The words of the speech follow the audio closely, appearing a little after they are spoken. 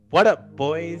What up,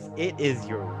 boys? It is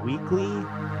your weekly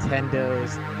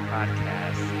Tendo's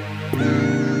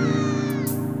podcast.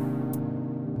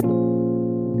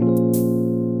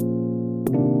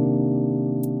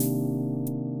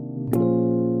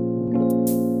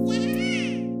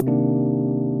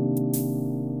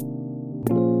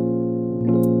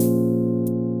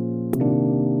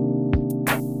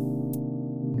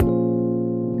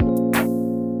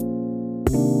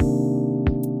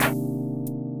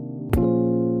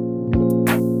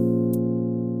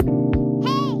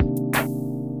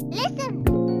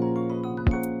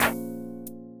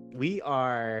 We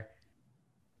are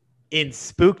in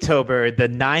Spooktober, the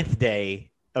 9th day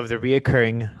of the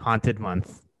reoccurring haunted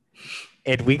month,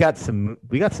 and we got some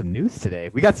news today.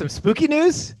 We got some spooky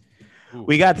news. Ooh.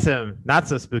 We got some not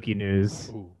so spooky news,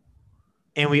 Ooh.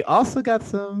 and we also got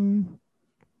some,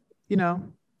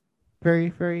 very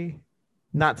very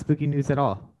not spooky news at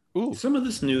all. Ooh. Some of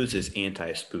this news is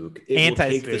anti-spook. It will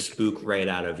take the spook right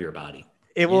out of your body.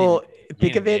 It will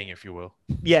think of it, if you will.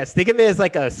 yes. Think of it as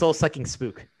like a soul-sucking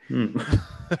spook. Hmm.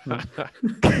 I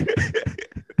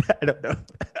don't know.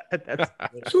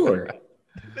 Sure.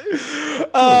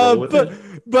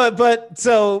 But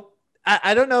so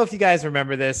I don't know if you guys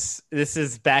remember this. This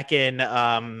is back in we'll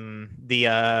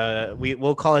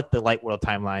call it the Light World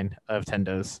timeline of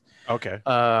Tendo's. Okay.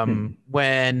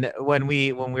 When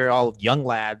we were all young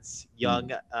lads, intro.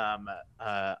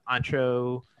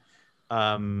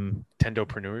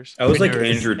 Tendopreneurs. I was like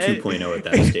Preneurs. Andrew 2.0 at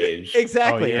that stage.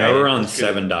 Exactly. Oh, Yeah, right? we're on That's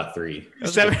good.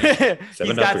 7.3.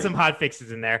 He's got some hot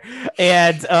fixes in there,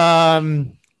 and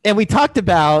we talked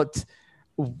about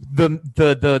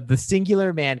the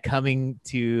singular man coming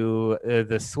to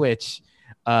the Switch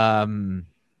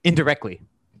indirectly.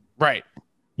 Right.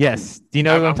 Yes. Do you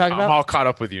know what I'm talking about? I'm all caught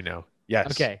up with you now.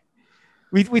 Yes. Okay.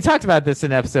 We talked about this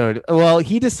in an episode. Well,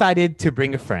 he decided to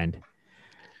bring a friend.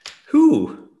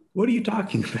 Who? What are you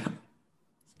talking about?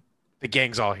 The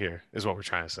gang's all here, is what we're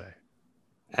trying to say.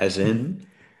 As in?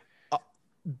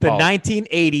 The Oh.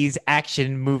 1980s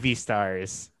action movie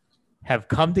stars have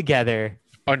come together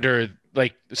Under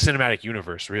like the cinematic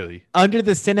universe, really. under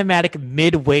the cinematic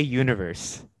Midway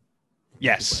universe.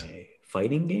 Yes.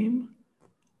 Fighting game?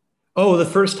 Oh, the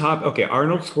first top. Okay,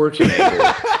 Arnold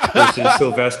Schwarzenegger versus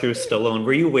Sylvester Stallone.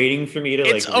 Were you waiting for me to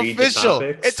It's read official.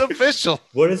 the topics? It's official.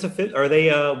 What is a fit? Are they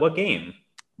what game?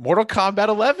 Mortal Kombat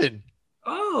 11.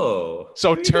 Oh.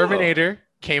 So there you go. Terminator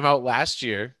came out last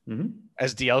year Mhm.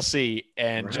 as DLC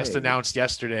and just Right. announced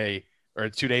yesterday or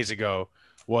 2 days ago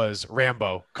was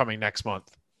Rambo coming next month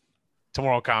to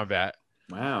Mortal Kombat.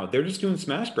 Wow, they're just doing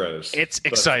Smash Bros. It's but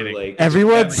for, exciting.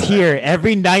 Everyone's every- here.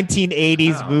 Every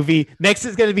 1980s Wow. movie. Next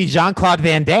is going to be Jean-Claude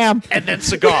Van Damme. And then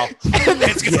Seagal.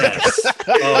 It's gonna- Yes.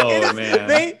 Oh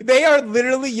man. They are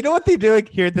literally, you know what they're doing?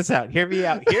 Hear this out. Hear me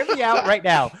out. Hear me out right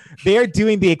now. They are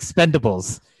doing the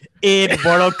Expendables in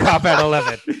Mortal Kombat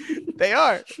 11. They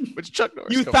are. Which Chuck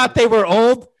Norris. You coming. thought they were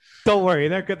old? Don't worry.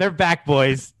 They're good. They're back,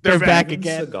 boys. They're back Steven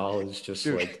again. Seagal is just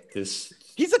Dude. like this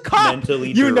He's a cop.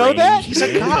 mentally You know that? deranged He's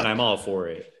a dude, cop. and I'm all for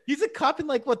it. He's a cop in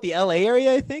like what, the LA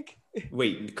area, I think?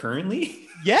 Wait, currently?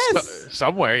 Yes.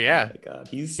 Somewhere, yeah. Oh my God,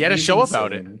 he's He had a he's show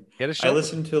about it. insane. He had a I show.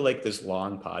 listened to like this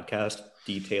long podcast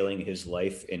detailing his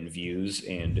life and views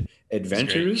and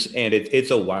adventures, and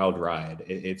it's a wild ride.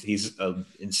 He's an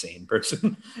insane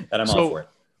person, and I'm all for it.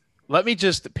 Let me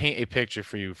just paint a picture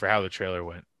for you for how the trailer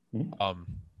went. Mhm.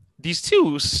 These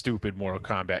two stupid Mortal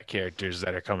Kombat characters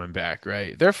that are coming back,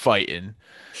 right? They're fighting.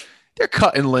 They're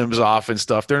cutting limbs off and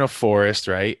stuff. They're in a forest,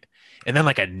 right? And then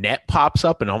like a net pops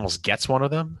up and almost gets one of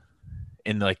them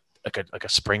in like a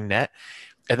spring net.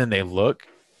 And then they look,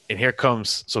 and here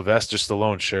comes Sylvester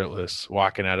Stallone shirtless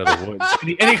walking out of the woods.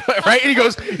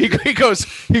 And he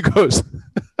goes,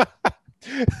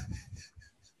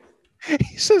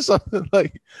 he says something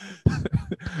like,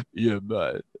 yeah,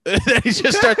 man. And then he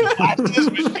just starts blasting his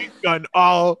machine gun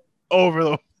all over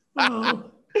the Oh,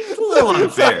 it's a little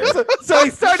unfair. So he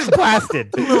started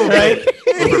blasted, little right?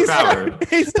 bit overpowered.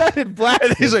 He started blasting.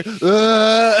 And he's like,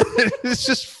 it's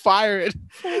just firing.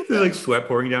 There's like sweat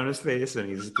pouring down his face, and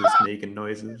he's just making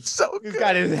noises. So He's good.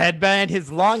 got his headband, his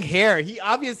long hair. He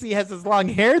obviously has his long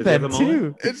hair Does he have then a too.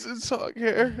 mullet? It's long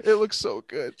hair. It looks so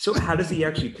good. So how does he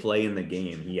actually play in the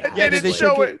game? They didn't they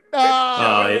show took it.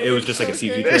 It was just like a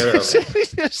CG trailer. Okay. He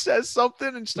just says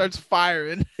something and starts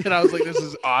firing, and I was like, "This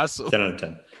is awesome! 10 out of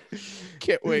 10.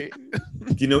 Can't wait."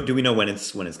 Do we know when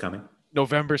it's coming?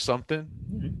 November something.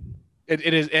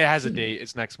 It is. It has a date.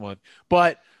 It's next month.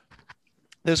 But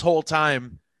this whole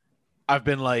time, I've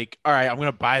been like, "All right, I'm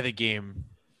gonna buy the game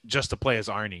just to play as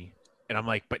Arnie," and I'm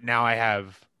like, "But now I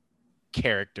have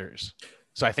characters,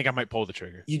 so I think I might pull the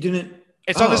trigger." You didn't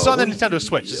It's on the well, Nintendo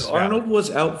Switch. This is Arnold was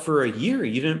out for a year.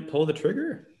 You didn't pull the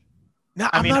trigger. No,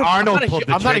 I mean, Arnold pulled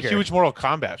the I'm not a trigger. huge Mortal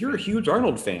Kombat You're a fan. huge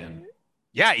Arnold fan.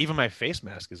 Yeah, even my face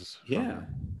mask is. Yeah.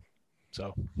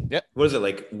 So, yeah, What is it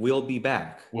like? We'll be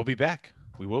back. we'll be back.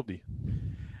 We will be.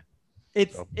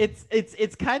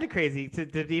 It's kind of crazy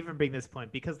to even bring this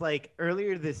point because like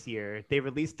earlier this year they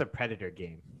released the Predator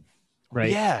game, right?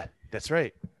 Yeah, that's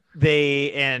right.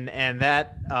 They and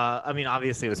that I mean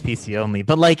obviously it was PC only,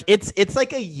 but like it's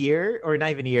like a year or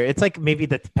not even a year. It's like maybe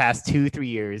the past 2-3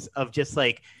 years of just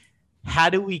like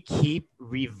how do we keep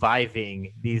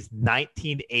reviving these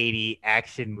 1980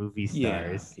 action movie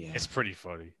stars? Yeah. It's pretty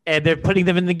funny. And they're putting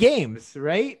them in the games,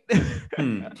 right?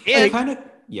 It kind of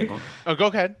go on. Oh, go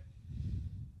ahead.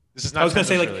 This is not. I was gonna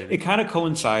say like related. it kind of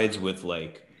coincides with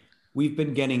like we've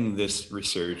been getting this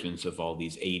resurgence of all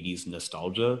these 80s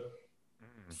nostalgia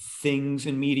things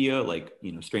in media, like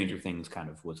Stranger Things kind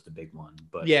of was the big one,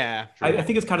 but Yeah. I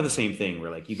think it's kind of the same thing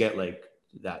where like you get like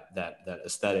that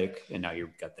aesthetic, and now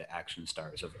you've got the action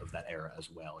stars of that era as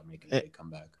well, and making a big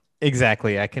comeback.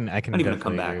 Exactly. I can Not even a definitely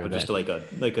comeback, agree but with just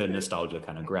that. like a nostalgia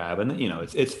kind of grab, and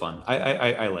it's fun.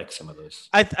 I like some of those.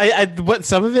 What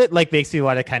some of it like makes me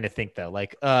want to kind of think though,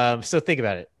 like so think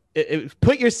about it.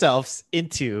 Put yourselves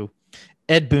into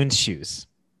Ed Boon's shoes.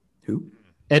 Who?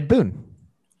 Ed Boon,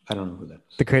 I don't know who that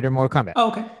is. the creator of Mortal Kombat.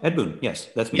 Oh, okay. Ed Boon. Yes,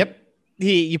 that's me. Yep.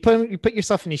 You put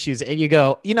yourself in his shoes and you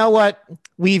go, you know what?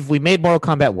 We made Mortal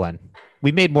Kombat 1.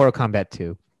 We made Mortal Kombat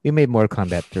 2. We made Mortal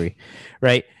Kombat 3.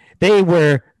 Right? They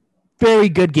were very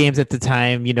good games at the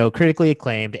time, critically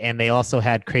acclaimed, and they also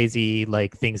had crazy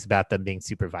like things about them being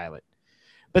super violent.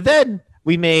 But then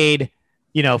we made,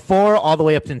 4 all the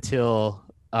way up until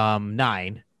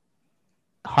 9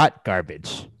 hot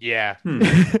garbage. Yeah.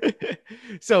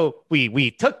 So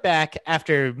we took back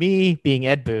after me being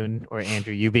Ed Boon or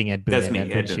Andrew, you being Ed Boon. That's and me,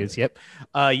 Ed Ed Boon Boon. shoes. Yep.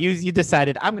 You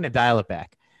decided I'm going to dial it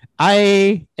back.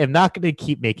 I am not going to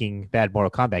keep making bad Mortal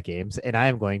Kombat games, and I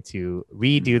am going to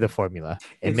redo the formula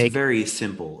and It's make. very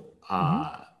simple.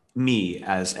 Me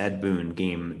as Ed Boon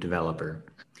game developer,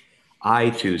 I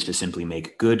choose to simply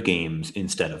make good games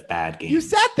instead of bad games. You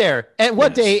sat there and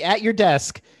one Yes. day at your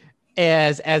desk,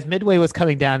 as Midway was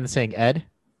coming down and saying, "Ed,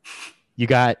 you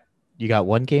got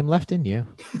one game left in you.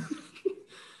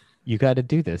 You got to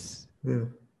do this." Yeah.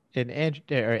 And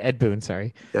Ed Boon,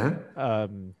 sorry. Yeah.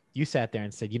 You sat there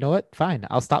and said, "You know what? Fine,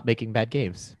 I'll stop making bad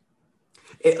games."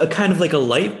 A kind of like a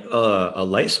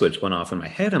light switch went off in my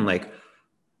head. I'm like,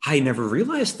 I never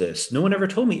realized this. No one ever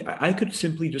told me I could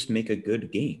simply just make a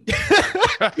good game,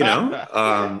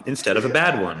 instead of a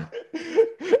bad one.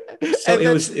 So it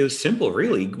was simple,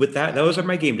 really. With that was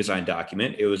my game design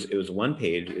document. It was one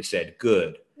page. It said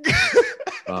good,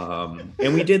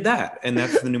 and we did that, and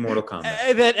that's the new Mortal Kombat.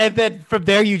 And then from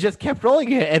there, you just kept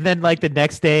rolling it. And then like the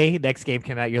next game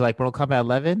came out. You're like, Mortal Kombat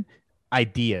 11,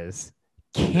 ideas,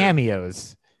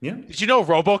 cameos. Yeah, Did you know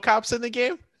RoboCop's in the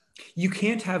game? you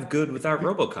can't have good without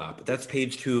RoboCop. That's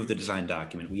page 2 of the design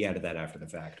document. We added that after the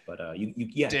fact, but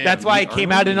yeah. Damn. That's why it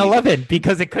came out in 11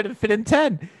 because it couldn't fit in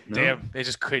 10. No. Damn, they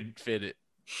just couldn't fit it.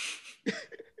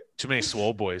 Too many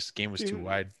swole boys. Game was too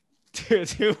wide.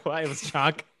 Too why it was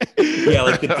chunk. Yeah,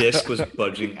 like the disc was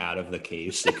budging out of the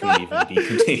case. It couldn't even be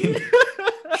contained.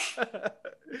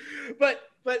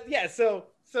 but yeah, so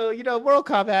Mortal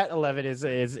Kombat 11 is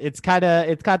it's got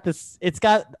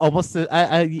almost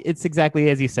it's exactly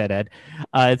as you said, Ed.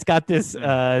 It's got this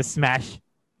Smash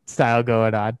style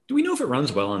going on. Do we know if it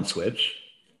runs well on Switch?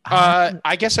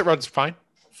 I guess it runs fine.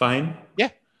 Fine. Yeah.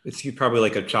 It's probably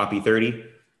like a choppy 30.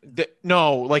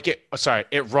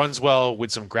 It runs well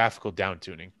with some graphical down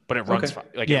tuning, but it runs fine.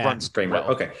 Like Yeah. it runs Framework.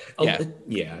 well. Okay.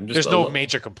 Yeah. I'm just There's no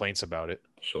major complaints about it.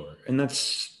 Sure. And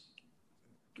that's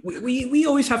we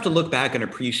always have to look back and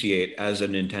appreciate as a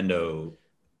Nintendo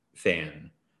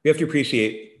fan. We have to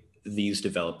appreciate these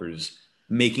developers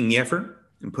making the effort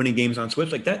and putting games on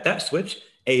Switch. Like that Switch,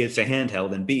 A, it's a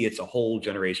handheld, and B, it's a whole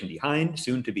generation behind,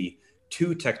 soon to be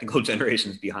 2 technical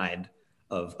generations behind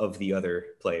of the other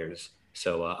players.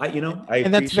 So I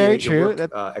And that's very appreciate your true.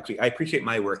 work. Actually, I appreciate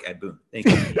my work, Ed Boon. Thank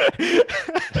you.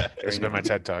 It's been my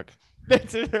TED Talk.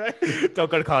 Don't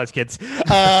go to college, kids.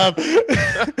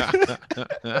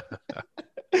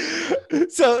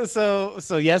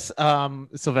 So yes,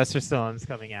 Sylvester Stallone's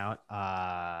coming out,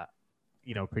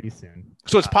 pretty soon.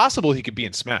 So it's possible he could be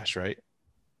in Smash, right?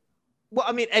 Well,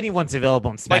 I mean, anyone's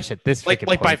available in Smash at this Like freaking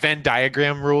by point. Venn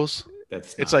diagram rules.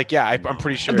 That's It's not- like, yeah, I'm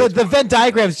pretty sure. The Venn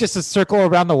diagram is just a circle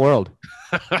around the world.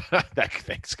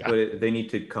 Thanks, Scott. But they need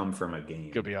to come from a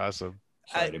game. Could be awesome.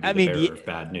 Sorry to be I the mean, bearer of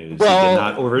bad news. well- He did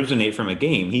not originate from a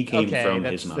game. He came from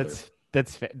his mother.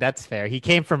 That's fair. He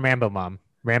came from Rambo Mom.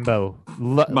 Rambo.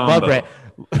 Love Mambo. Red.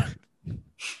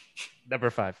 Number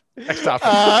 5. Next topic.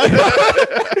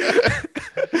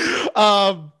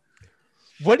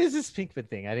 What is this Pikmin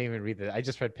thing? I didn't even read it. I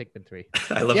just read Pikmin 3.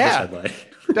 I love Yeah. this headline.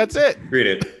 That's it. Read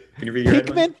it. Can you read your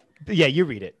headline? Pikmin? Yeah, you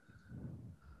read it.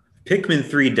 Pikmin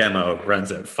 3 demo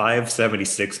runs at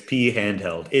 576p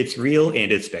handheld. It's real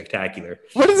and it's spectacular.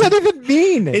 What does that even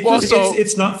mean?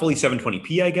 It's not fully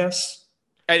 720p, I guess.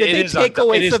 Did It they is take un-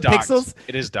 away it is some docked. pixels?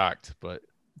 It is docked, but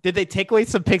Did they take away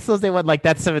some pixels? They went like,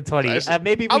 that's 720.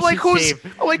 Maybe we I'm like, should who's shave.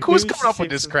 who's maybe we coming should up with shave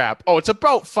this some- crap? Oh, it's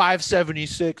about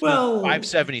 576. Well, That's how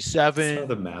 577.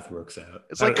 the math works out.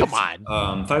 It's like, come on.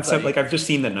 5.7. Like I've just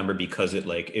seen that number because it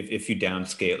like if you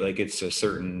downscale, like it's a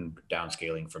certain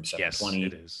downscaling from Yes, 720.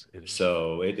 it is. It is.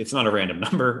 So it's not a random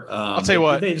number. I'll tell you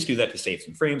what. They just do that to save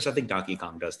some frames. I think Donkey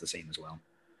Kong does the same as well.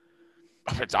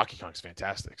 Donkey Kong's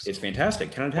fantastic. So It's fantastic.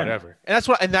 10 out of 10. whatever.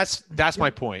 And that's my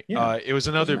point. Yeah. It was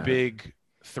another matter. big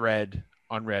thread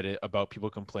on Reddit about people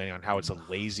complaining on how it's a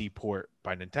lazy port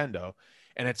by Nintendo.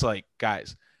 And it's like,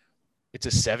 guys, it's a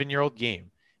 7-year-old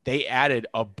game. They added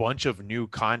a bunch of new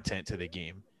content to the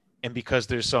game. And because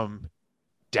there's some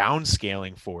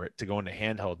downscaling for it to go into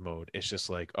handheld mode, it's just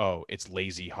like, oh, it's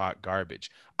lazy, hot garbage.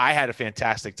 I had a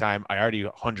fantastic time. I already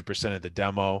 100% of the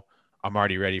demo. I'm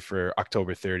already ready for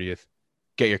October 30th.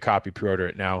 Get your copy, pre-order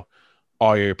it now.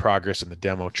 All your progress in the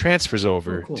demo transfers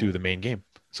over cool. to the main game.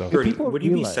 So Jordan, people would you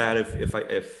be realize- sad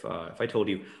if I told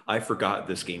you I forgot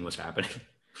this game was happening?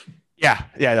 yeah,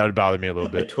 that would bother me a little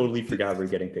I bit. totally forgot we are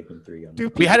getting Pikmin 3 on.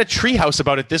 Dude, We had a treehouse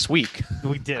about it this week,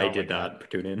 We did. I oh my did God. not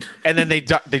tune in. and then they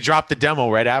dropped the demo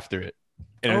right after it.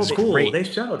 And it Oh, was cool. great. They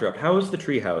shadow dropped. How was the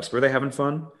treehouse? Were they having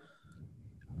fun?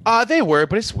 They were,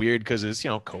 but it's weird because it's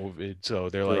COVID. So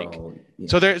they're like, Oh,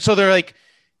 yeah. so they're like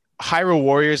Hyrule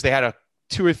Warriors. They had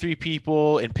 2 or 3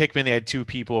 people. In Pikmin, they had 2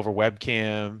 people over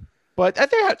webcam. But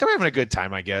they're having a good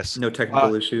time, I guess. No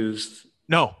technical issues.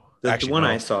 No, The actually, one no.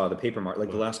 I saw, the Paper Mario, like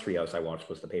the last treehouse I watched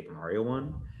was the Paper Mario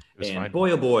one. It was And fine.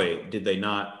 boy, oh boy, did they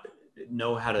not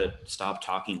know how to stop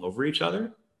talking over each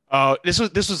other? This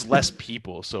was less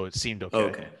people, so it seemed okay.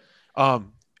 Oh, okay.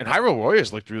 And Hyrule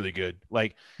Warriors looked really good.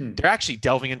 Like Hmm. they're actually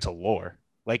delving into lore.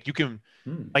 Like you can,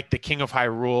 like the King of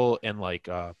Hyrule and like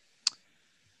the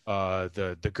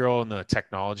girl in the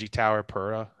technology tower,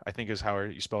 Pura, I think is how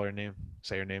you spell her name.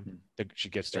 Say her name. She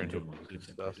gets turned into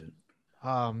stuff.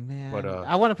 Oh, man. But,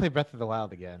 I want to play Breath of the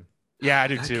Wild again. Yeah, I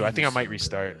do That too. game I think I is might so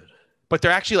restart. good. But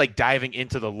they're actually like diving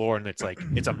into the lore, and it's like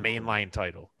it's a mainline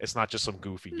title. It's not just some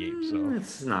goofy game. So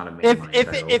It's not a If mainline if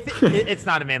title. if it's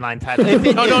not a mainline title. If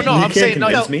it- no, if it- I'm can't saying no.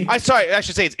 convince me. I sorry, I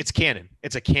should say it's canon.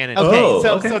 It's a canon. Okay, Oh,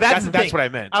 so okay. so that's the that's thing. what I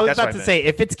meant. I was That's what about to meant. say,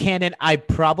 if it's canon, I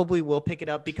probably will pick it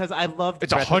up because I loved.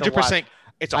 It's Breath of the 100%. Wild.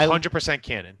 It's I 100%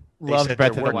 canon. They Loved said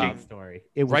Breath they're of the working Wild story.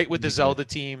 It was right with the really Zelda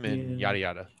team and Yeah. yada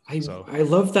yada. I So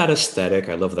love that aesthetic.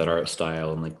 I love that art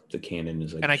style, and like the canon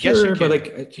is like. And I guess you sure, but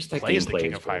can like just that play as the gameplay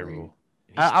King is of boring. Hyrule.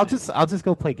 I'll just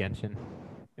go play Genshin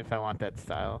if I want that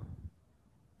style.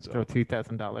 So- Throw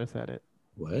 $2,000 at it.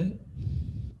 What?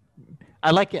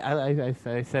 I like it.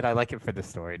 I said I like it for the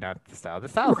story, not the style. The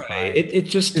style's Right. fine. It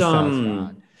just The style's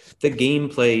fine. the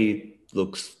gameplay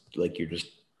looks like you're just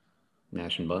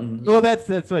mashing buttons. Well, that's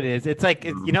what it is. It's like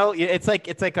you know, it's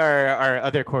like our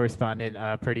other correspondent,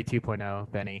 Purdy 2.0,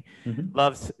 Benny, Mhm.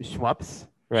 loves shmups,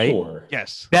 right? Sure.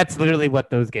 Yes. That's literally what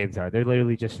those games are. They're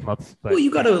literally just shmups. But Well, you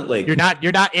gotta like. you're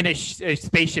not in a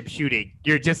spaceship shooting.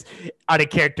 You're just on a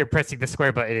character pressing the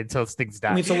square button until things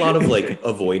die. I mean, it's a lot of like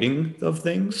avoiding of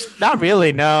things. Not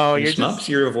really. No, In you're shmups, just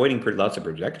you're avoiding lots of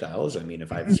projectiles. I mean,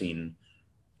 if I've seen.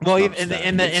 well shmups in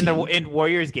that the I've seen. in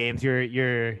Warriors games,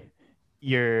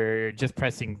 you're just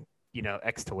pressing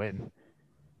X to win.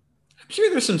 I'm sure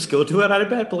there's some skill to it. I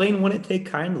bet Blaine wouldn't take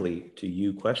kindly to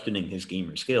you questioning his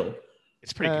gamer skill.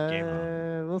 It's a pretty good game.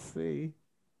 Though. We'll see.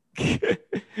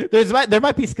 There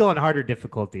might be skill on harder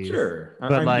difficulties. Sure,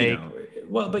 But, like,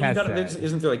 well, but you past gotta. that.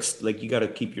 Isn't there like you gotta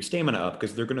keep your stamina up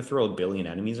because they're gonna throw a billion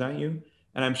enemies at you,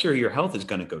 and I'm sure your health is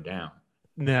gonna go down.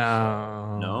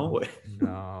 No. No. No.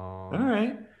 All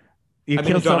right. You I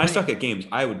kill mean, so John, I many, suck at games.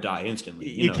 I would die instantly.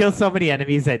 you know kill that. so many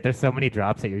enemies that there's so many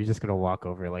drops that you're just gonna walk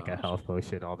over like a Oh, health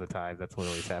potion all the time. That's what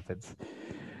always happens. You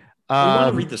want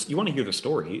Um, to read this. You want to hear the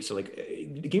story. So, like,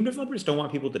 game developers don't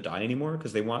want people to die anymore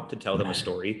because they want to tell them a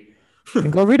story. then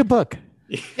go read a book.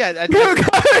 Yeah,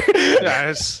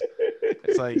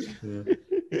 it's like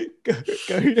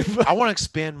Go read a book. I want to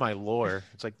expand my lore.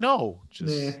 It's like no,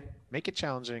 just Nah. make it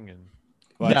challenging and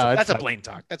No, that's it's a fine. Blaine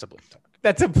talk. That's a Blaine talk.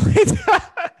 That's a place.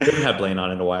 We haven't had Blaine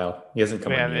on in a while. He hasn't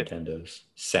come We on haven't. Nintendo's.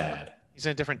 Sad. He's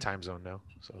in a different time zone now.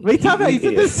 So What are you talking about? He's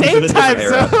in the He's same in a time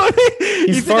different era. zone.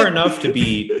 He's in far a- enough to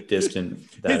be distant.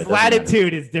 That it His doesn't matter.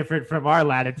 latitude is different from our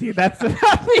latitude. That's about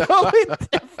the only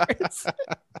difference.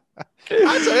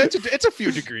 it's a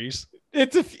few degrees.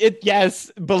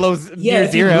 Yes, below Yeah, near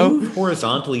if you zero. move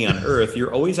horizontally on Earth,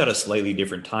 you're always at a slightly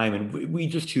different time, and we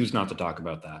just choose not to talk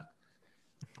about that.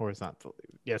 Horizontally.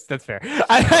 Yes, that's fair.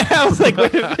 I was like,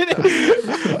 wait a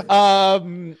minute.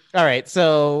 All right.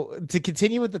 So to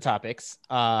continue with the topics,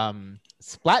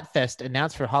 Splatfest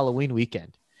announced for Halloween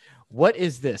weekend. What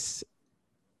is this?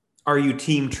 Are you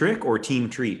Team Trick or Team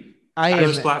Treat? I You know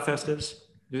am. what Splatfest is?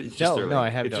 It's just their, No, like- I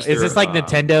have it's no. just Is this their, like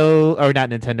Nintendo or not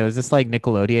Nintendo? Is this like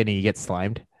Nickelodeon and you get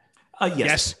slimed? Yes.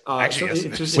 Yes. Actually,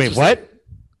 yes. It's Wait, just what?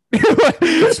 Like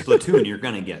Splatoon, you're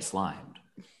gonna get slimed.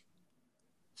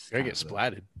 You're gonna get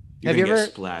splatted. You're Have you gonna ever-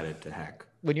 get splatted to heck.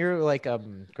 When you're like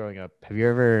growing up, have you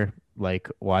ever like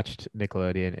watched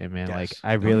Nickelodeon and man, like Yes.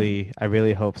 I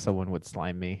really hope someone would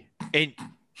slime me. And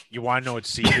you want to know what's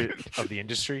secret of the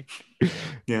industry?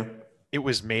 Yeah. It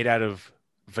was made out of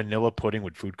vanilla pudding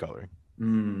with food coloring.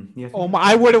 Yeah. Oh my!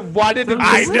 I would have wanted to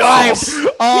I slime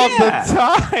all Yeah. the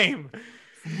time.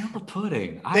 Vanilla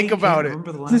pudding. Think about it.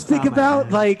 Just think about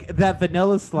like that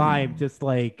vanilla slime, just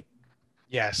like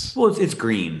Yes. Well, it's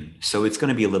green, so it's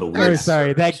gonna be a little oh, weird.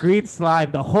 sorry, that green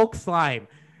slime, the Hulk slime,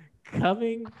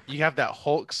 coming You have that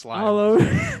Hulk slime. all over.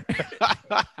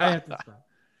 I have to stop.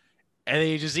 And then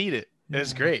you just eat it.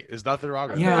 It's great. There's nothing wrong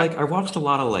with Yeah, it. like I watched a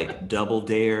lot of like Double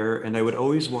Dare, and I would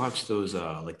always watch those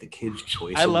like the Kids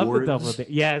Choice I love Awards. the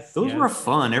double. Yes, Those yes, were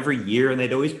fun every year, and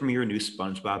they'd always premiere a new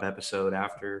SpongeBob episode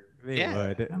after. they Yeah.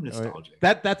 would. I'm nostalgic.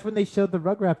 That's when they showed the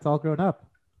Rugrats all grown up.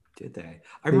 Did they?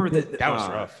 I remember did. that. That was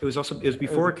rough. It was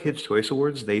before Kids Choice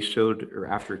Awards. They showed, or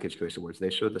after Kids Choice Awards, they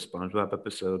showed the SpongeBob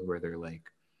episode where they're like,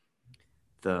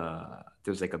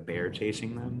 there's like a bear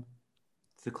chasing them.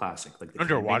 It's a classic, like the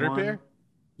Underwater camping bear? one.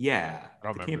 Yeah, I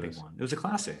don't the remember camping this. one. It was a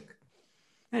classic.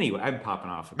 Anyway, I'm popping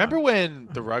off. Remember when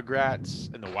the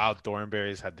Rugrats and the Wild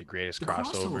Thornberries had the greatest the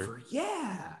crossover?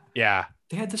 Yeah, Yeah.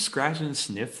 they had the scratch and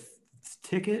sniff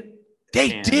ticket.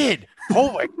 They And- did.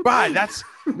 Oh my god, that's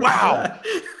wow.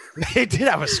 They did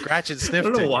have a scratch and I sniff.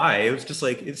 don't know ticket. why. It was just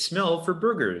like it smelled for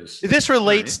burgers. This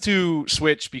relates to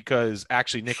Switch because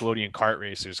actually Nickelodeon Kart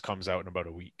Racers comes out in about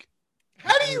a week.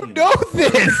 How do you know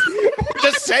this?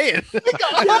 Just saying.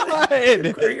 God.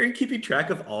 Are you keeping track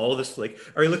of all this? Like,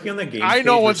 are you looking on the game? I know page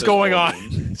where it what's says going all on.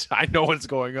 games? I know what's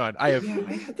going on. I have Yeah,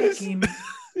 I had that game.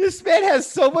 This man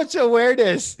has so much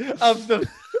awareness of the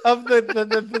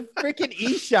freaking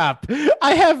eShop.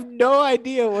 I have no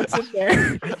idea what's in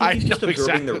there. I He's just know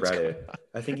absorbing exactly the what's Reddit.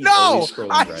 I think he's No, always scrolling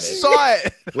I Reddit. saw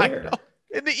it. I Where? know.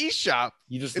 In the eShop.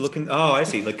 You just It's- looking? Oh, I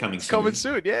see. Like coming soon. Coming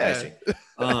soon, I yeah. see.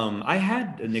 I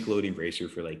had a Nickelodeon Racer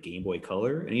for like Game Boy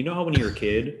Color, and you know how when you're a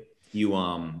kid, you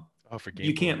Oh, for Game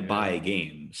you Boy, can't yeah. buy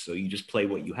games, so you just play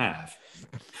what you have.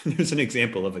 There's an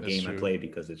example of a That's game I true. played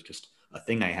because it's just a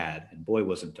thing I had, and boy,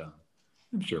 wasn't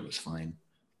I'm sure it was fine.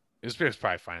 It was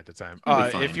probably fine at the time. It'll be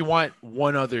If fine. you want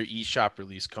one other eShop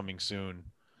release coming soon,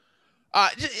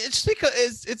 it's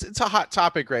because it's a hot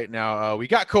topic right now. We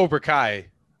got Cobra Kai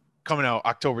coming out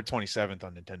October 27th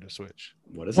on Nintendo Switch.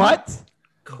 What is What? it?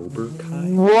 Cobra Kai?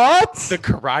 What? The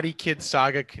Karate Kid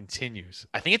saga continues.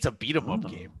 I think it's a beat 'em up Oh.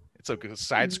 game. It's a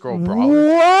side scroll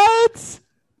brawler. What?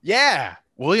 Yeah,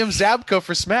 William Zabka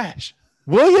for Smash.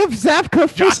 William Zabka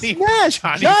for Johnny Smash.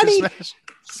 Johnny, Johnny, for Smash.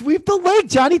 sweep the leg.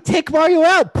 Johnny, take Mario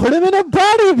out. Put him in a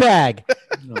body bag.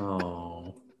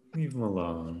 No, leave him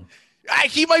alone.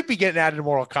 He might be getting added to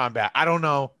Mortal Kombat. I don't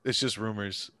know. It's just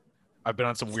rumors. I've been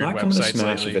on some It's weird not coming to websites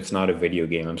Smash lately. if it's not a video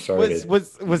game. I'm sorry.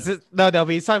 Was it? No, but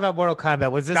he's talking about Mortal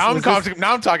Kombat. Was this? Now I'm, was this,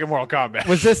 now I'm talking Mortal Kombat.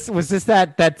 was this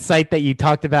that site that you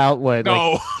talked about? What?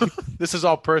 No, this is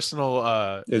all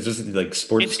personal Is this like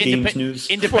sports In- games news?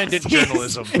 independent Sports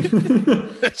journalism.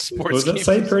 What Sports was that games.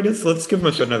 site, Curtis? Let's give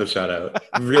him another shout out.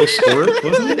 Real Sport,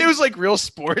 wasn't it? It was like Real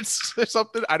Sports or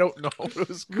something. I don't know. It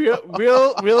was real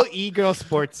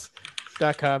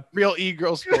e-girlsports.com. Real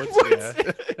E-Girl Sports.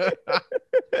 Yeah.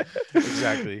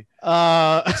 Exactly.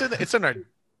 It's in our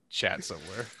chat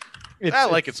somewhere.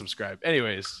 Like and subscribe.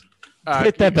 Anyways,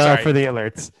 Hit that bell sorry, for the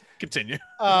alerts. continue.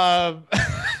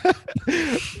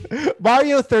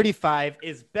 Mario 35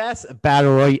 is best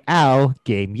battle royale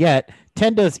game yet.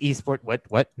 Nintendo's esport.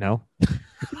 What? No.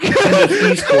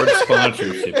 Nintendo's esports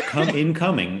sponsorship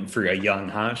incoming for a young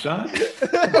hotshot.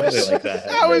 I really like that.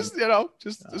 I was,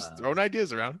 just throwing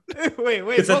ideas around. wait.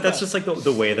 Because that's just like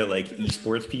the way that like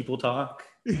esports people talk,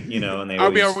 and they Are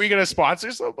always. we gonna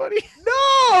sponsor somebody?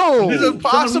 No. Is it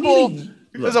possible?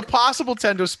 There's a possible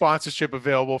Nintendo sponsorship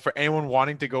available for anyone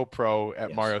wanting to go pro at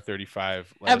Yes. Mario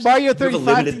 35. At Mario You have a 35,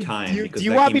 limited time do because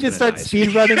you that want me to game's start gonna die speed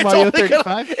soon. running It's Mario only gonna-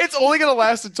 35? It's only going to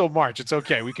last until March. It's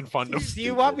okay. We can fund them. Do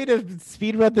you want me to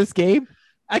speed run this game?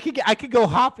 I could go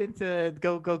hop into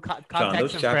John, contact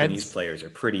those some Japanese friends. players are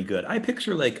pretty good. I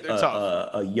picture like They're tough.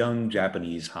 a young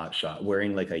Japanese hotshot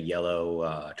wearing like a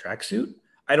yellow tracksuit.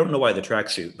 I don't know why the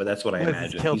tracksuit, but that's what I What is this,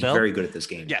 imagine. Kill He's Bill? very good at this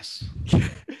game. Yes.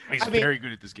 He's I mean- very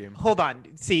good at this game. Hold on.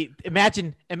 See,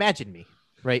 imagine me,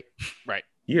 right?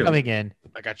 You. Coming in.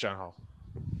 I got John Hall.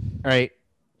 All right.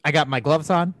 I got my gloves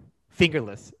on,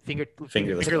 fingerless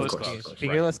Fingerless, of of course, course. right.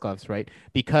 fingerless gloves, right?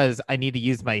 Because I need to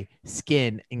use my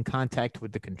skin in contact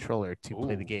with the controller to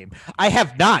play the Ooh. game. I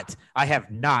have not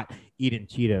eaten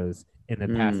Cheetos in the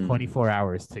past Mm. 24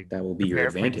 hours to That will be your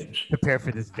prepare for this- advantage. prepare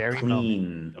for this very moment.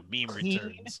 Clean. The meme Clean.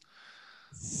 returns.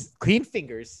 Clean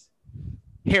fingers,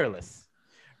 hairless,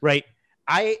 right?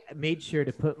 I made sure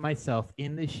to put myself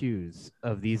in the shoes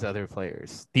of these other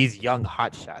players, these young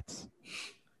hotshots,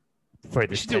 for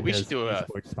the We should do a-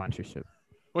 esports sponsorship.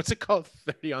 What's it called?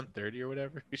 30 on 30 or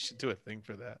whatever? We should do a thing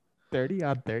for that. 30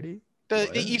 on 30. The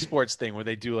What? esports thing where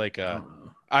they do like I a don't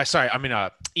know. sorry, I mean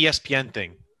ESPN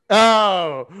thing.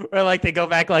 Oh, or like they go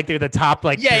back like through the top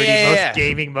like Yeah, 30 yeah, most yeah.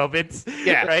 gaming moments.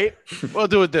 Yeah. Right. We'll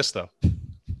do it this though.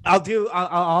 I'll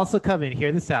also come in,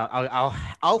 hear this out.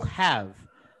 I'll have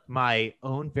my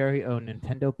very own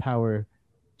Nintendo Power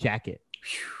jacket.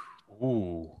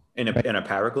 Ooh. In a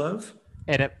power glove?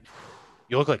 And a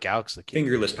You look like Alex the Kid.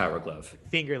 Fingerless power glove.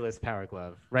 fingerless power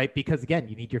glove, right? Because again,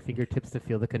 you need your fingertips to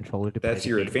feel the controller to play That's the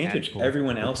your game. advantage. Magical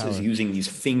Everyone with else is power. using these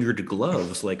fingered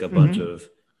gloves like a bunch of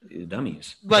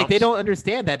dummies. Like they Jumps. don't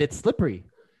understand that it's slippery,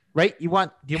 right? You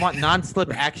want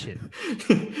non-slip action,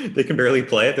 They can barely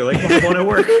play it. They're like, well, I want to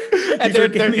work. and These are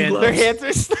their gaming gloves. hands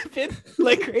are slipping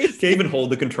like crazy. Can't even hold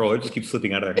the controller. Just keep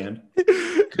slipping out of their hand.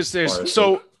 Because Or there's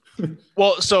so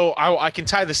I can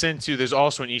tie this into there's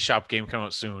also an eShop game coming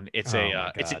out soon. It's Oh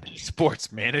my it's an God.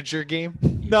 esports manager game.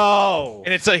 No,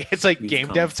 And it's like We've Game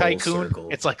come Dev full Tycoon. circle.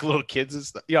 It's like little kids and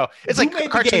stuff. Yo, it's Who like made the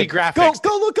cartoony game? graphics.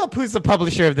 Go look up who's the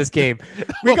publisher of this game.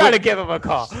 We gotta give him a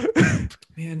call.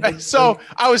 Man, So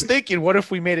I was thinking, what if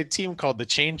we made a team called the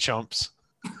Chain Chumps?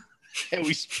 And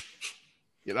we,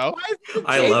 you know,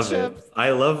 I love it.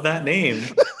 I love that name.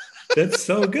 That's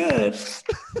so good.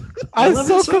 I'm love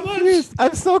so it so much. confused.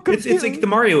 I'm so confused. It's like the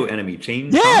Mario enemy chain.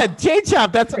 yeah, Chain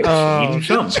Chomp. That's Chain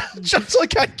Chomp. just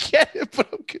like I get it, but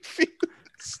I'm confused.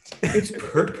 It's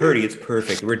Purdy. It's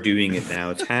perfect. We're doing it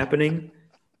now. It's happening.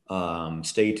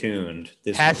 Stay tuned.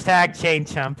 This hashtag Chain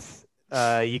Chumps.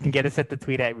 You can get us at the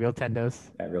tweet at Real Tendos.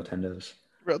 at Real Tendos.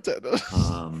 Real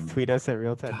Nintendo. Tweet us at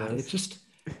Real God, Tendos. it's just.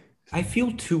 I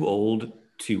feel too old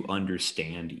to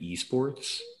understand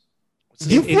esports.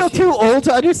 You feel too old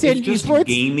to understand It's just esports?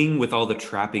 gaming with all the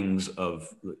trappings of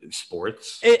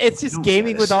sports. It's just don't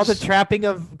gaming get with it. all the trapping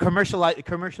of commercialization.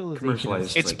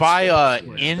 Commercialized. It's like, by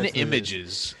sports. In That's what it is.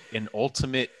 Images in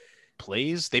Ultimate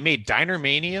Plays. They made Diner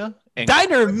Mania and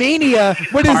Diner Mania.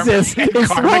 What is Car- this? and It's-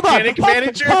 Car hold on. Mechanic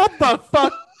Manager? Hold the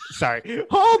fuck. Sorry.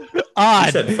 Hold You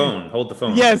on. said phone. Hold the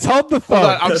phone. Yes, hold the phone. Hold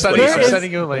on, I'm That's sending, what he I'm said.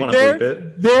 sending you a I link. wanna There- bleep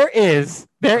it.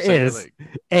 there is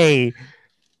a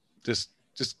Just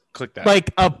click that. like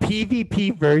a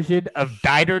PvP version of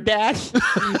Diner Dash.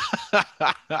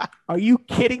 Are you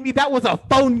kidding me? That was a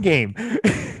phone game.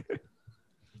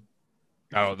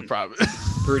 Oh, the problem.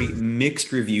 Pretty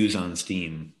mixed reviews on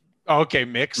Steam. Oh, okay,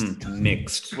 mixed.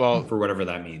 Mixed. Well, for whatever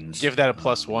that means. Give that a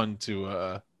 +1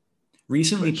 to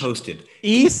Recently posted.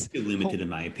 East. Limited, in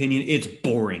my opinion. It's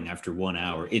boring after 1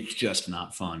 hour. It's just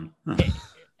not fun.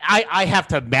 I have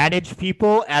to manage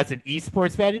people as an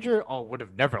esports manager. Oh, would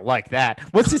have never liked that.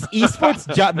 What's this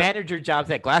esports manager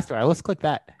jobs at Glassdoor? Let's click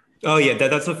that. Oh yeah,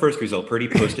 that's the first result. Purdy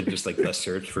posted just like a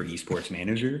search for esports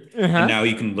manager, Uh-huh. and now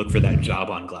you can look for that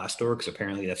job on Glassdoor because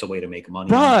apparently that's a way to make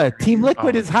money. Bruh, Team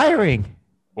Liquid is hiring.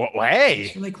 what?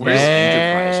 Hey, Like where's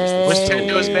Enterprises? where's Hey.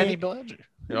 Tendo's Benny Belanger?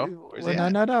 You know, where's he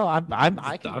at? No.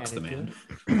 I can Doc's the manage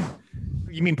man.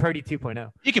 it. You mean Purdy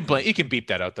 2.0? You can play. You can beep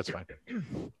that out. That's fine.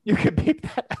 You can beat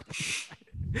that out.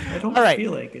 I don't All right.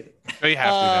 feel like it. No, you have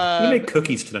to. now. I'm gonna make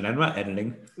cookies tonight. I'm not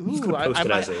editing. I'm just Ooh, gonna post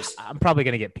it as I, is. I'm probably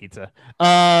gonna get pizza.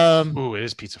 Ooh, it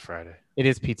is Pizza Friday. It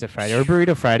is Pizza Friday or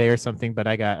Burrito Friday or something, but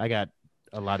I got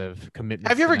a lot of commitments.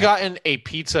 Have you ever tonight. gotten a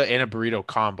pizza and a burrito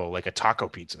combo, like a taco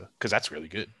pizza? Because that's really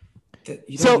good.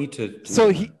 You So- don't need to.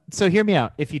 So hear me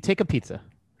out. If you take a pizza,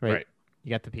 right? Right. You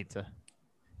got the pizza.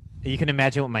 You can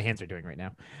imagine what my hands are doing right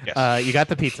now. Yes. You got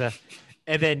the pizza,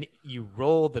 and then you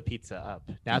roll the pizza up.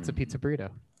 Now it's a pizza burrito.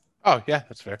 Oh yeah,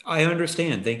 that's fair. I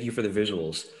understand. Thank you for the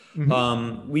visuals.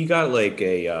 Mhm. We got like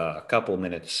a couple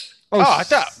minutes. Oh, I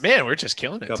thought, man, we're just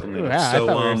killing it. Couple today. minutes. Yeah, I So,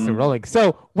 thought we were still rolling.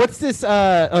 So what's this?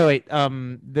 Oh wait,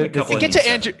 A couple Get to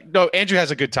Andrew. No, Andrew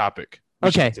has a good topic.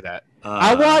 We should Okay. get to that.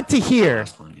 I want to hear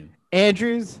last one, yeah.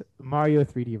 Andrew's Mario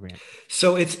 3D rant.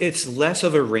 So it's less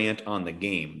of a rant on the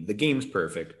game. The game's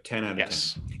perfect, 10 out of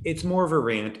Yes. 10. It's more of a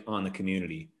rant on the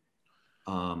community.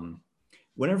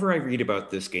 Whenever I read about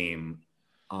this game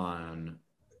on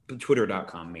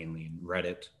Twitter.com mainly and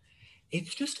Reddit,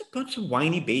 it's just a bunch of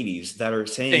whiny babies that are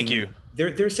saying Thank you.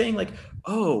 They're saying like,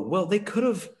 oh, well, they could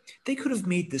have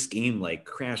made this game like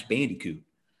Crash Bandicoot,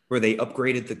 where they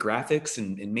upgraded the graphics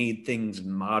and made things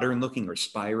modern looking, or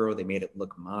Spyro, they made it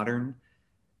look modern.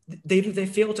 They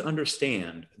fail to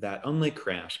understand that unlike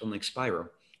Crash, unlike Spyro,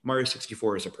 Mario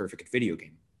 64 is a perfect video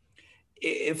game.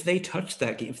 If they touched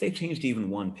that game, if they changed even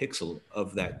one pixel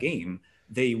of that game,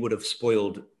 they would have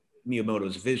spoiled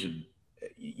Miyamoto's vision.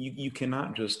 You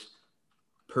cannot just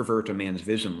pervert a man's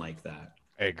vision like that.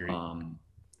 I agree. I'm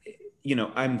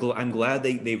glad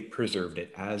they preserved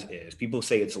it as is. People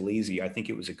say it's lazy. I think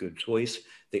it was a good choice.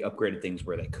 They upgraded things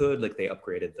where they could, like they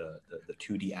upgraded the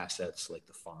 2D assets, like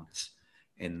the fonts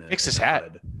and the Fix his hat.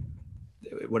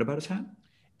 HUD. What about his hat?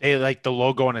 They like the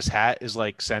logo on his hat is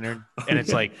like centered, and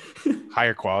it's like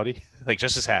higher quality, like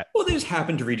just his hat. Well, they just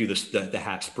happened to redo the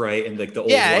hat spray, and like the old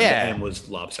Yeah, one, yeah. the M was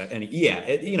lopsided.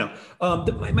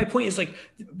 And my point is like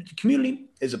the community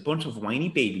is a bunch of whiny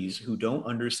babies who don't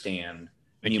understand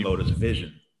Thank you. Miyamoto's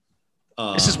vision.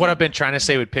 This is what I've been trying to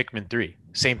say with Pikmin 3.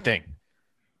 Same thing.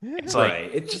 It's like right.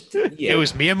 It's just, yeah. it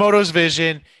was Miyamoto's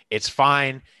vision. It's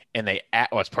fine, and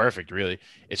it's perfect. Really,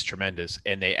 it's tremendous,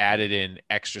 and they added in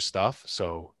extra stuff.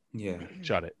 So Yeah.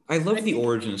 shut it. I love the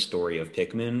origin story of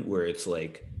Pikmin, where it's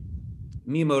like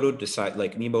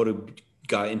Miyamoto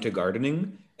got into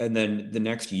gardening, and then the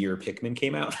next year Pikmin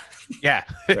came out. Yeah,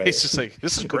 Right. it's just like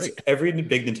this is great. It's every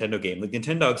big Nintendo game, like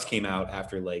Nintendogs came out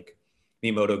after like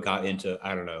Miyamoto got into,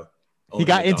 I don't know. He owning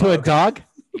got into a dog.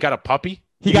 You got a puppy?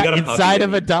 He He got got a puppy, inside I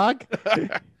of a mean. dog.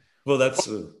 Well, that's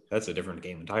a different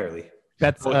game entirely.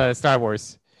 That's Star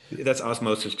Wars. That's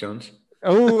Osmosis Jones.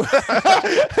 Oh,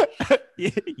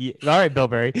 yeah. All right, Bill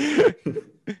Murray.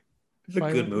 It's a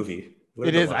Fine. good movie. What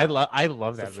It a is. delight. I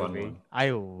love It's a that fun movie. one. I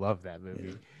love that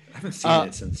movie. I haven't seen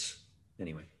it since.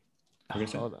 Anyway, what were you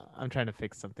gonna say? Hold on. I'm trying to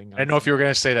fix something. I don't know if you were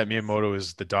gonna say that Miyamoto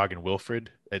is the dog in Wilfred.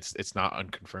 It's not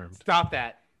unconfirmed. Stop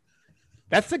that.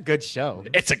 That's a good show.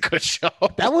 It's a good show.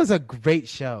 That was a great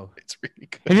show. It's really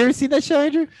good. Have you ever seen that show,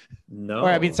 Andrew? No. Or,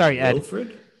 I mean, sorry, Ed.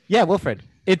 Wilfred? Yeah, Wilfred.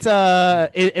 It's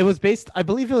it was based. I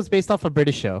believe it was based off a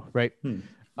British show, right?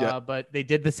 Yeah. But they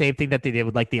did the same thing that they did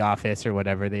with like The Office or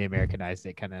whatever. They Americanized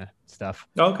it, kind of stuff.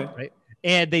 Oh, okay.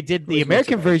 And they did the Which makes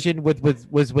American it version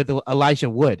was with Elijah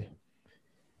Wood,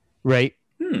 right?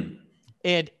 Hmm.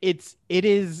 And it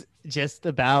is just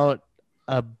about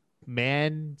a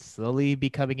man slowly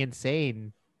becoming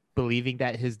insane, believing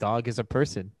that his dog is a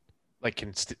person. Like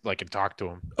can talk to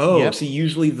him. Oh, Yep. see,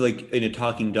 usually like in a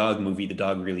talking dog movie, the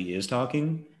dog really is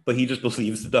talking, but he just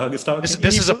believes the dog is talking.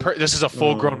 This is a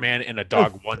full grown man in a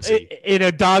dog onesie. In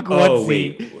a dog Oh onesie.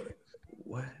 wait,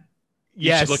 what? You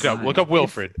Yes. should look it up. Look up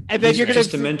Wilfred. And then He's you're gonna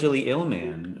just a mentally ill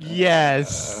man.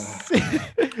 Yes.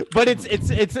 But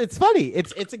it's funny.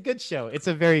 It's a good show. It's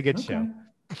a very good show.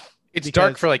 It's Because-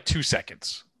 dark for like 2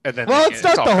 seconds, and then Well, it's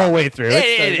dark all the whole gone. way through.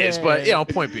 It is, but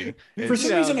point being, For it's-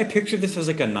 some reason, I pictured this as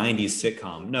like a '90s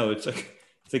sitcom. No, it's like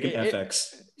an It-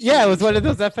 FX. Yeah, it was series. one of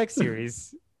those FX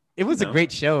series. It was a No.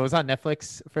 great show. It was on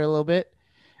Netflix for a little bit.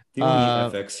 The only uh,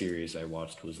 FX series I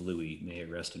watched was Louis. May it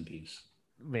rest in peace.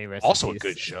 May rest in also a peace.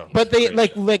 good show. But they Great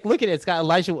like show. look at it. It's got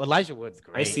Elijah Wood's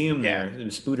great. I see him Yeah. there in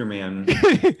Spooderman.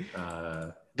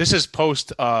 This is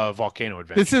post Volcano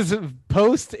Adventure. This is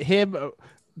post him,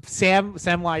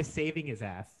 Samwise saving his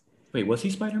ass. Wait, was he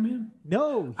Spider-Man?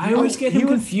 No, I always get him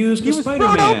confused He with was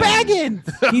Spider-Man. Frodo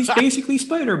Baggins. He's basically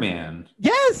Spider-Man.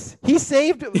 Yes, he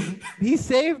saved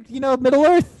Middle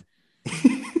Earth.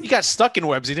 He got stuck in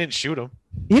webs. He didn't shoot him.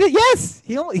 He did. Yes,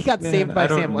 he got Man, saved by I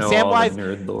don't Samwise. know all Samwise. the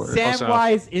nerd lore.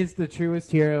 Samwise is the truest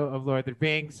hero of Lord of the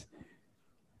Rings.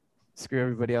 Screw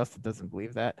everybody else that doesn't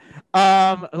believe that.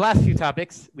 Last few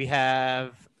topics. We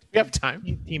have We have time.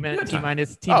 T time.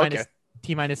 minus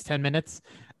 10 minutes.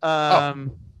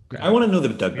 I want to know the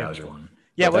Doug Bowser one.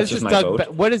 Yeah, But what that's is this just my Doug?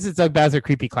 vote. What is this Doug Bowser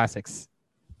creepy classics?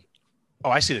 Oh,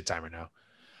 I see the timer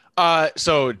now.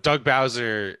 So Doug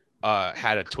Bowser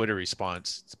had a Twitter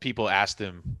response. People asked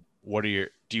him, do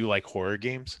you like horror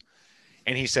games?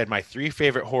 And he said, my 3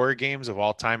 favorite horror games of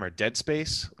all time are Dead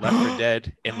Space, Left 4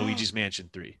 Dead, and Luigi's Mansion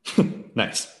 3.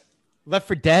 Nice. Left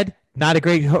 4 Dead, not a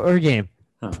great horror game.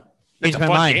 Huh. Changed a my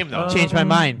fun mind. game, though. Changed my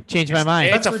mind. Changed my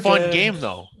mind. It's a Left fun 4 Dead, game,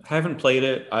 though. I haven't played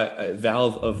it.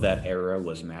 Valve of that era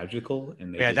was magical,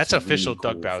 and they Yeah, did that's some official really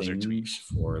Doug cool Bowser tweet. things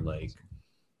for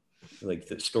like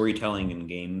the storytelling in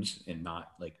games and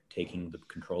not like taking the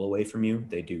control away from you.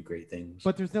 They do great things.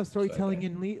 But there's no storytelling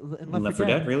in in Left 4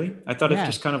 Dead, really? I thought Yeah. it's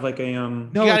just kind of like a No,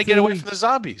 You got to it's get away literally- from the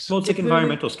zombies. Well, it's like It's literally-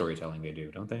 environmental storytelling they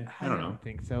do, don't they? I don't know.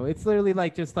 think so. It's literally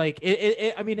like just like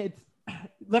it. I mean, it's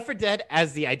Left 4 Dead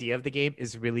as the idea of the game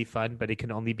is really fun, but it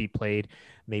can only be played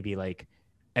maybe like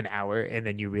an hour, and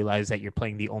then you realize that you're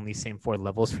playing the only same 4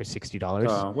 levels for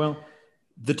 $60. Well,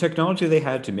 the technology they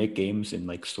had to make games in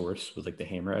like Source with like the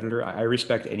Hammer editor, I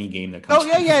respect any game that comes. Oh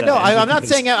yeah, from yeah. that No, engine I'm not because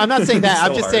saying I'm not saying that. it's I'm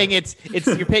so just hard. saying it's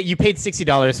you paid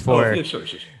 $60 for yeah, sure.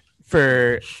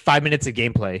 for 5 minutes of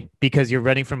gameplay because you're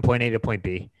running from point A to point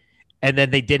B, and then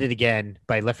they did it again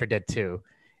by Left 4 Dead 2.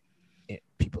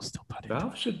 People still put it.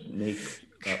 Valve should make.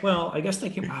 Well, I guess they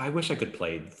can. I wish I could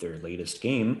play their latest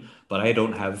game, but I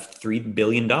don't have $3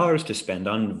 billion to spend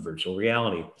on virtual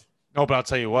reality. No, but I'll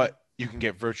tell you what. You can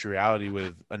get virtual reality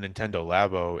with a Nintendo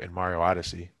Labo and Mario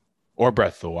Odyssey or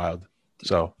Breath of the Wild.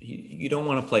 So You don't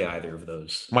want to play either of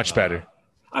those. much better.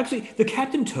 Actually, the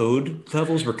Captain Toad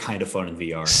levels were kind of fun in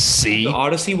VR. See? The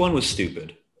Odyssey one was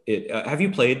stupid. Have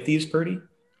you played these, Purdy?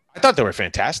 I thought they were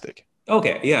fantastic.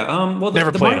 Okay, yeah. Well,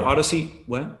 Never the played Mario them. Odyssey.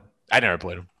 What? I never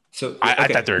played them. So I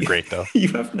okay. thought they were great, though. You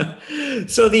have no.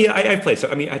 So I played. So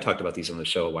I mean, I talked about these on the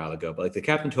show a while ago, but like the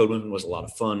Captain Toad one was a lot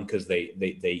of fun because they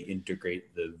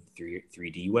integrate the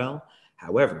 3D well.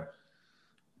 However,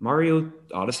 Mario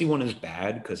Odyssey one is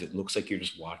bad because it looks like you're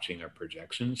just watching a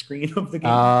projection screen of the game.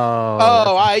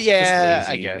 Oh, Just yeah,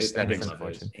 lazy. I guess that I makes love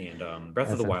it. sense. And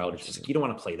Breath of the That's Wild, it's just like, you don't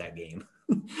want to play that game.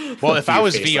 Well, if To I your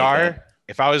was face VR, like that.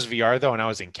 if I was VR though, and I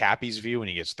was in Cappy's view and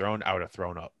he gets thrown, I would have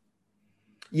thrown up.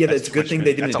 Yeah, that's a too good much thing spinning.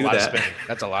 they didn't That's a do lot that. Of spinning.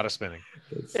 That's a lot of spinning.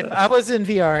 If I was in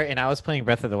VR and I was playing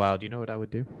Breath of the Wild, you know what I would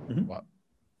do? Mhm. What?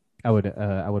 I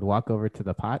would walk over to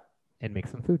the pot and make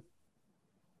some food.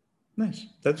 Nice.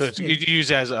 That's So it's, you'd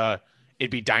use as it'd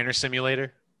be Diner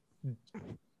Simulator,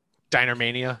 Diner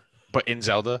Mania, but in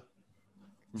Zelda,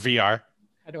 VR.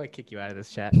 How do I kick you out of this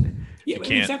chat? yeah, you it's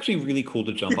can't. actually really cool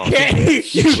to jump off.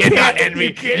 You cannot end me.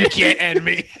 You can't end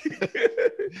me.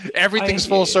 Everything's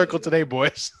full circle today,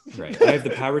 boys. Right. I have the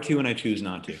power to, and I choose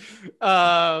not to.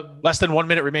 Less than 1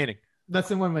 minute remaining. Less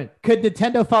than 1 minute. Could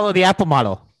Nintendo follow the Apple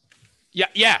model?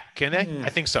 Yeah. Can they? I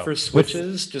think so. For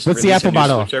Switches, just what's the release a Apple new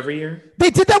model? Switch every year. They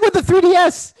did that with the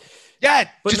 3DS. Yeah,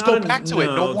 But just not go a- back to it.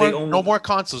 no, No they more, only- no more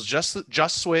consoles.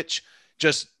 Just Switch.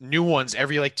 Just new ones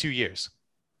every like 2 years.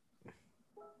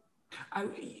 I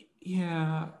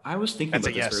was thinking That's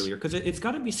about a this yes. earlier because it's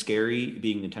got to be scary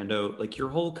being Nintendo. Like your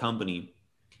whole company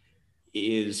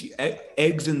is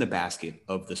eggs in the basket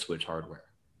of the Switch hardware.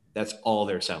 That's all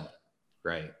they're selling,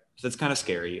 right? So it's kind of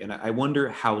scary, and I wonder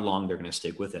how long they're going to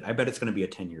stick with it. I bet it's going to be a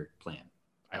 10-year plan.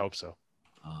 I hope so.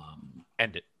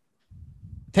 End it.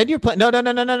 10-year plan. No.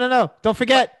 Don't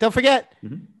forget.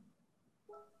 Mhm.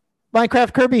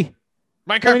 Minecraft Kirby.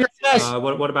 Minecraft. Yes.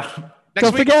 What about? Next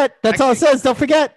Don't week. forget. That's Next all it week. says. Don't forget.